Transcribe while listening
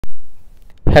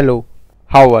Hello,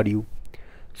 how are you?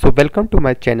 So welcome to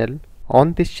my channel.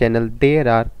 On this channel there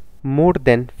are more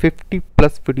than 50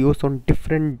 plus videos on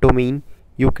different domain.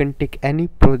 You can take any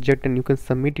project and you can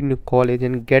submit in your college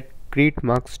and get great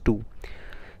marks too.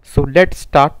 So let's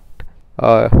start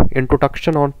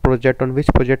introduction on project, on which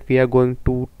project we are going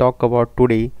to talk about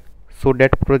today. So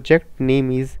that project name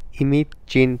is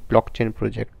ImageChain blockchain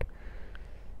project.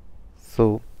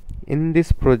 So in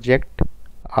this project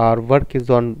our work is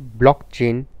on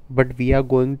blockchain, but we are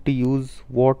going to use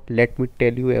what, let me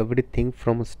tell you everything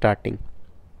from starting.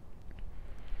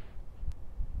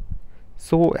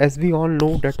 So as we all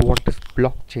know that what is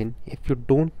blockchain, if you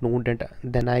don't know that,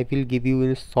 then I will give you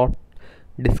in a short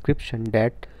description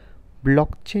that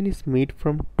blockchain is made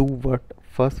from two words.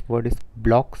 First word is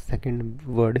block, second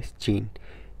word is chain.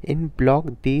 In block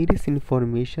there is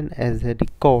information as a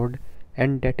record,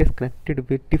 and that is connected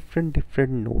with different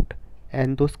node,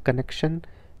 and those connection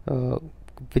uh,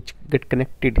 which get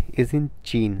connected is in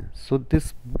chain. So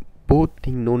this both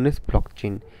thing known as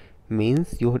blockchain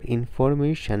means your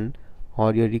information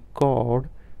or your record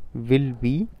will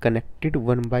be connected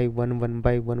one by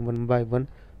one,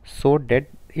 so that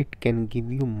it can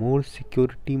give you more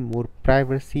security, more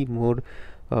privacy, more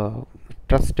uh,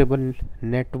 trustable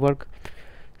network.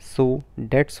 So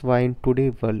that's why in today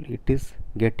world it is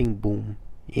getting boom.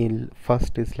 In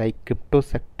first is like crypto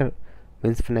sector,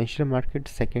 means financial market,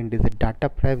 second is a data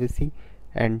privacy,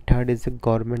 and third is a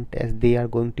government, as they are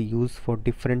going to use for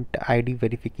different ID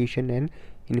verification and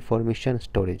information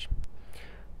storage.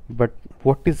 But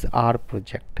what is our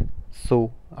project?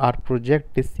 So our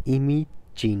project is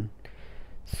ImageChain.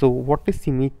 So what is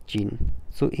ImageChain?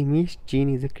 So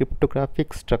ImageChain is a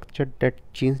cryptographic structure that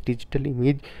chains digital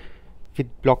image with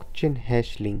blockchain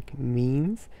hash link.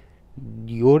 Means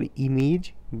your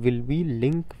image will be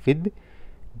linked with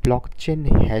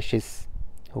blockchain hashes.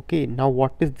 Okay, now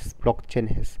what is this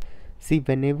blockchain hash? See,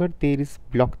 whenever there is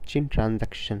blockchain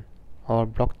transaction or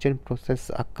blockchain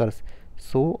process occurs,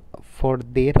 so for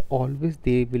there always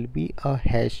there will be a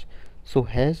hash. So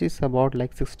hash is about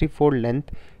like 64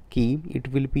 length key.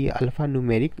 It will be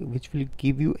alphanumeric, which will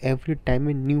give you every time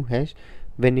a new hash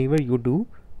whenever you do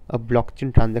a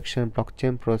blockchain transaction,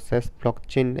 blockchain process,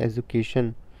 blockchain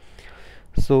education.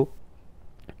 So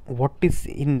what is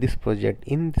in this project?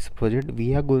 In this project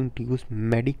we are going to use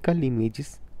medical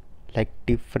images, like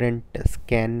different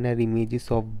scanner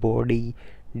images of body,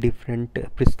 different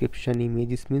prescription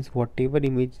images, means whatever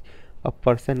image a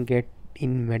person get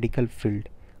in medical field,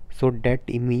 so that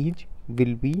image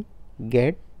will be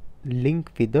get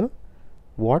linked with the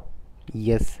what,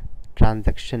 yes,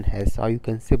 transaction has, or you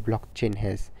can say blockchain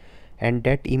has. And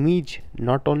that image,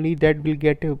 not only that will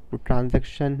get a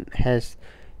transaction has,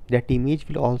 that image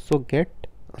will also get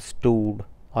stored,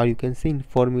 or you can say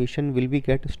information will be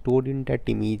get stored in that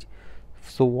image.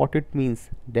 So what it means,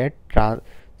 that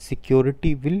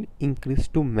security will increase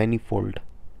to manifold.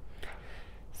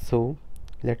 So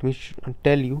let me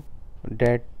tell you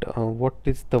that what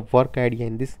is the work idea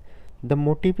in this. The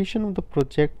motivation of the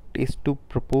project is to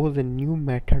propose a new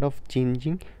method of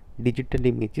changing digital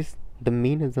images. The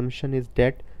main assumption is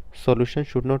that solution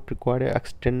should not require an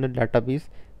external database.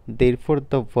 Therefore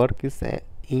the work is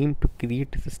aimed to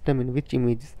create a system in which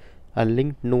images are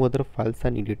linked, no other files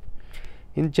are needed.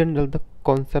 In general, the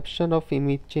conception of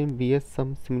image chain bears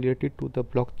some similarity to the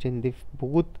blockchain. They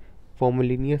both form a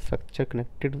linear structure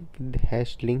connected with the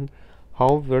hash link.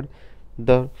 However,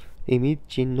 the image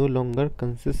chain no longer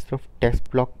consists of text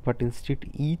block, but instead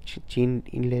each chain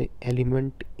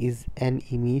element is an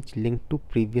image linked to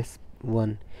previous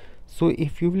one. So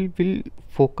if you will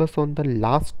focus on the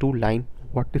last two line,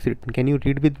 what is written, can you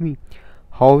read with me?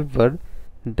 However,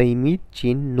 the image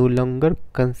chain no longer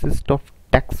consists of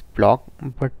text block,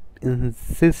 but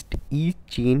insist each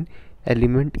chain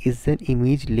element is an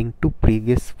image linked to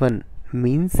previous one.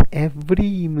 Means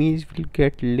every image will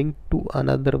get linked to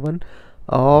another one,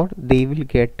 or they will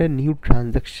get a new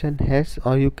transaction hash,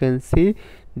 or you can say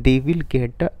they will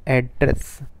get a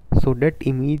address, so that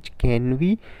image can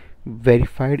be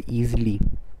verified easily.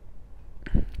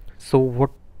 So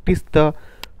what is the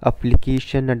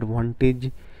application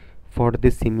advantage for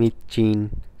this image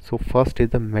chain? So first is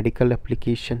the medical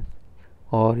application,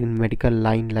 or in medical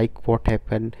line, like what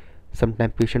happened,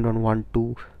 sometimes patient don't want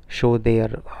to show their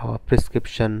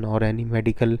prescription or any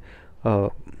medical uh,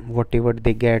 whatever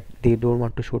they get, they don't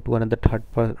want to show to another third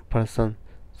person.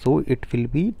 So it will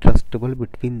be trustable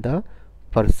between the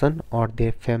person or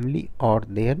their family or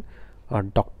their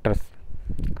doctors.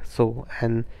 So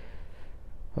and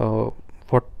uh,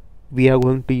 what we are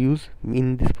going to use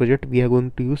in this project, we are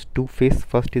going to use two phase.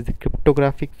 First is the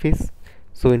cryptographic phase.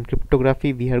 So in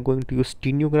cryptography we are going to use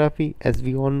stenography. As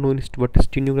we all know what is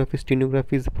stenography.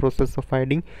 Stenography is the process of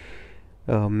hiding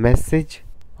message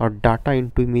or data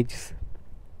into images.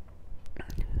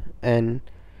 And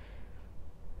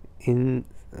in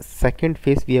second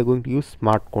phase we are going to use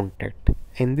smart contract.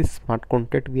 In this smart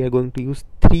contract we are going to use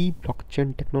three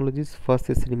blockchain technologies. First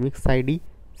is remix id,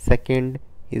 second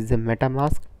is the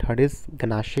metamask, third is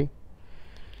ganache.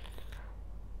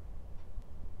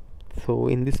 So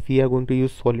in this we are going to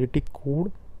use solidity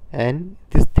code, and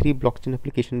these three blockchain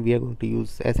application we are going to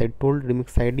use, as I told,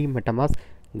 remix id, metamask,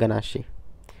 ganache.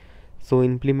 So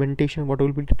implementation, what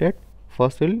will be that?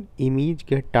 First will image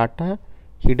get data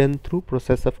hidden through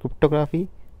process of cryptography.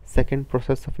 Second,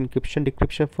 process of encryption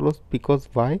decryption follows. Because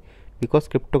why? Because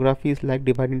cryptography is like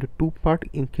divided into two part: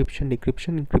 encryption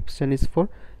decryption. Encryption is for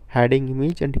hiding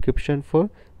image and decryption for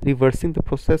reversing the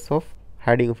process of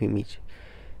hiding of image.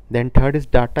 Then third is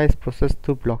data is processed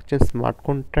through blockchain smart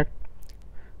contract.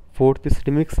 Fourth is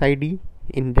remix id.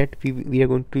 In that we are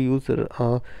going to use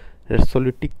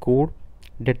solidity code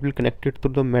that will connect it to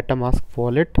the metamask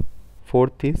wallet.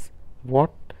 Fourth is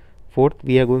what? Fourth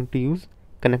we are going to use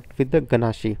connect with the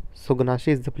ganache. So ganache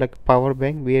is the like power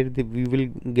bank where we will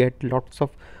get lots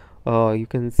of you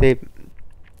can say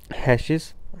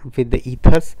hashes with the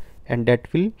ethers, and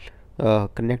that will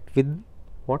connect with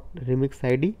what? Remix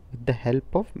id with the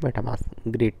help of metamask.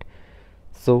 Great.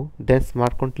 So then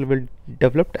smart contract will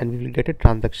develop and we will get a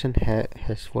transaction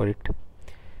hash for it.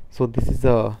 So this is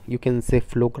a, you can say,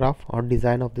 flow graph or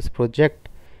design of this project.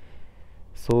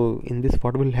 So in this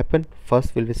what will happen?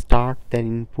 First we will start, then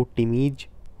input image,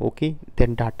 okay,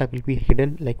 then data will be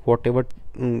hidden, like whatever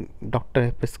doctor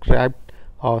have prescribed,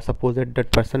 or suppose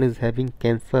that person is having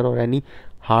cancer or any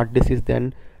heart disease,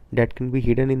 then that can be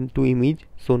hidden into image,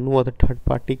 so no other third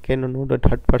party can, or no other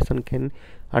third person can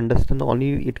understand,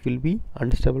 only it will be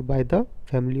understandable by the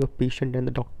family of patient and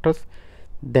the doctors.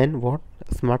 Then what?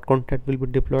 Smart contract will be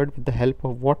deployed with the help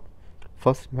of what?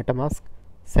 First metamask,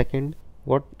 second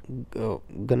what?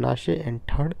 Ganache, and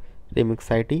third remix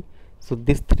id. So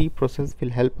these three processes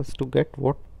will help us to get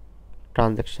what?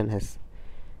 Transaction has.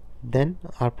 Then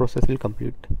our process will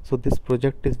complete. So this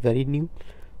project is very new.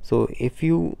 So if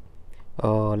you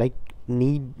like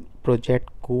need project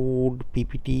code,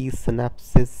 ppt,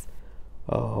 synopsis,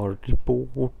 or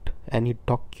report, any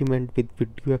document with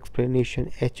video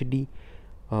explanation hd,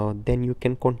 then you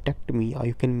can contact me, or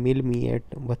you can mail me at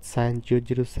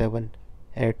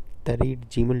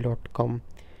vatsan007@gmail.com.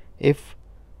 If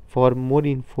for more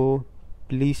info,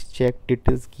 please check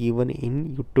details given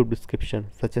in YouTube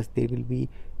description, such as there will be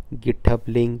GitHub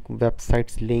link,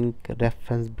 websites link,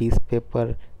 reference base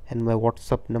paper, and my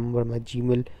WhatsApp number, my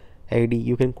Gmail ID.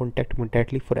 You can contact me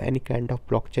directly for any kind of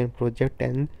blockchain project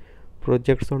and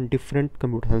projects on different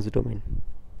computer science domain.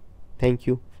 Thank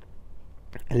you.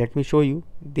 And let me show you,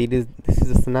 this is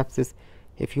a synopsis.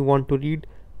 If you want to read,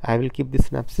 I will keep the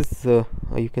synopsis,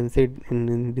 you can say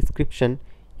in description.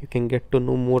 You can get to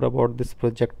know more about this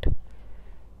project.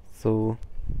 So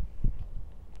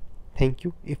thank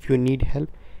you. If you need help,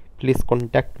 please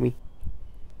contact me.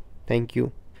 Thank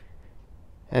you.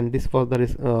 And this was the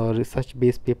research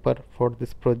based paper for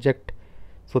this project.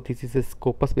 So this is a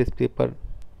Scopus based paper,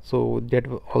 so that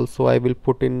also I will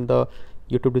put in the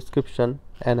YouTube description,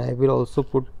 and I will also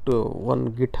put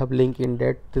one GitHub link in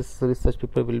that this research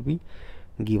paper will be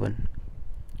given.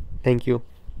 Thank you.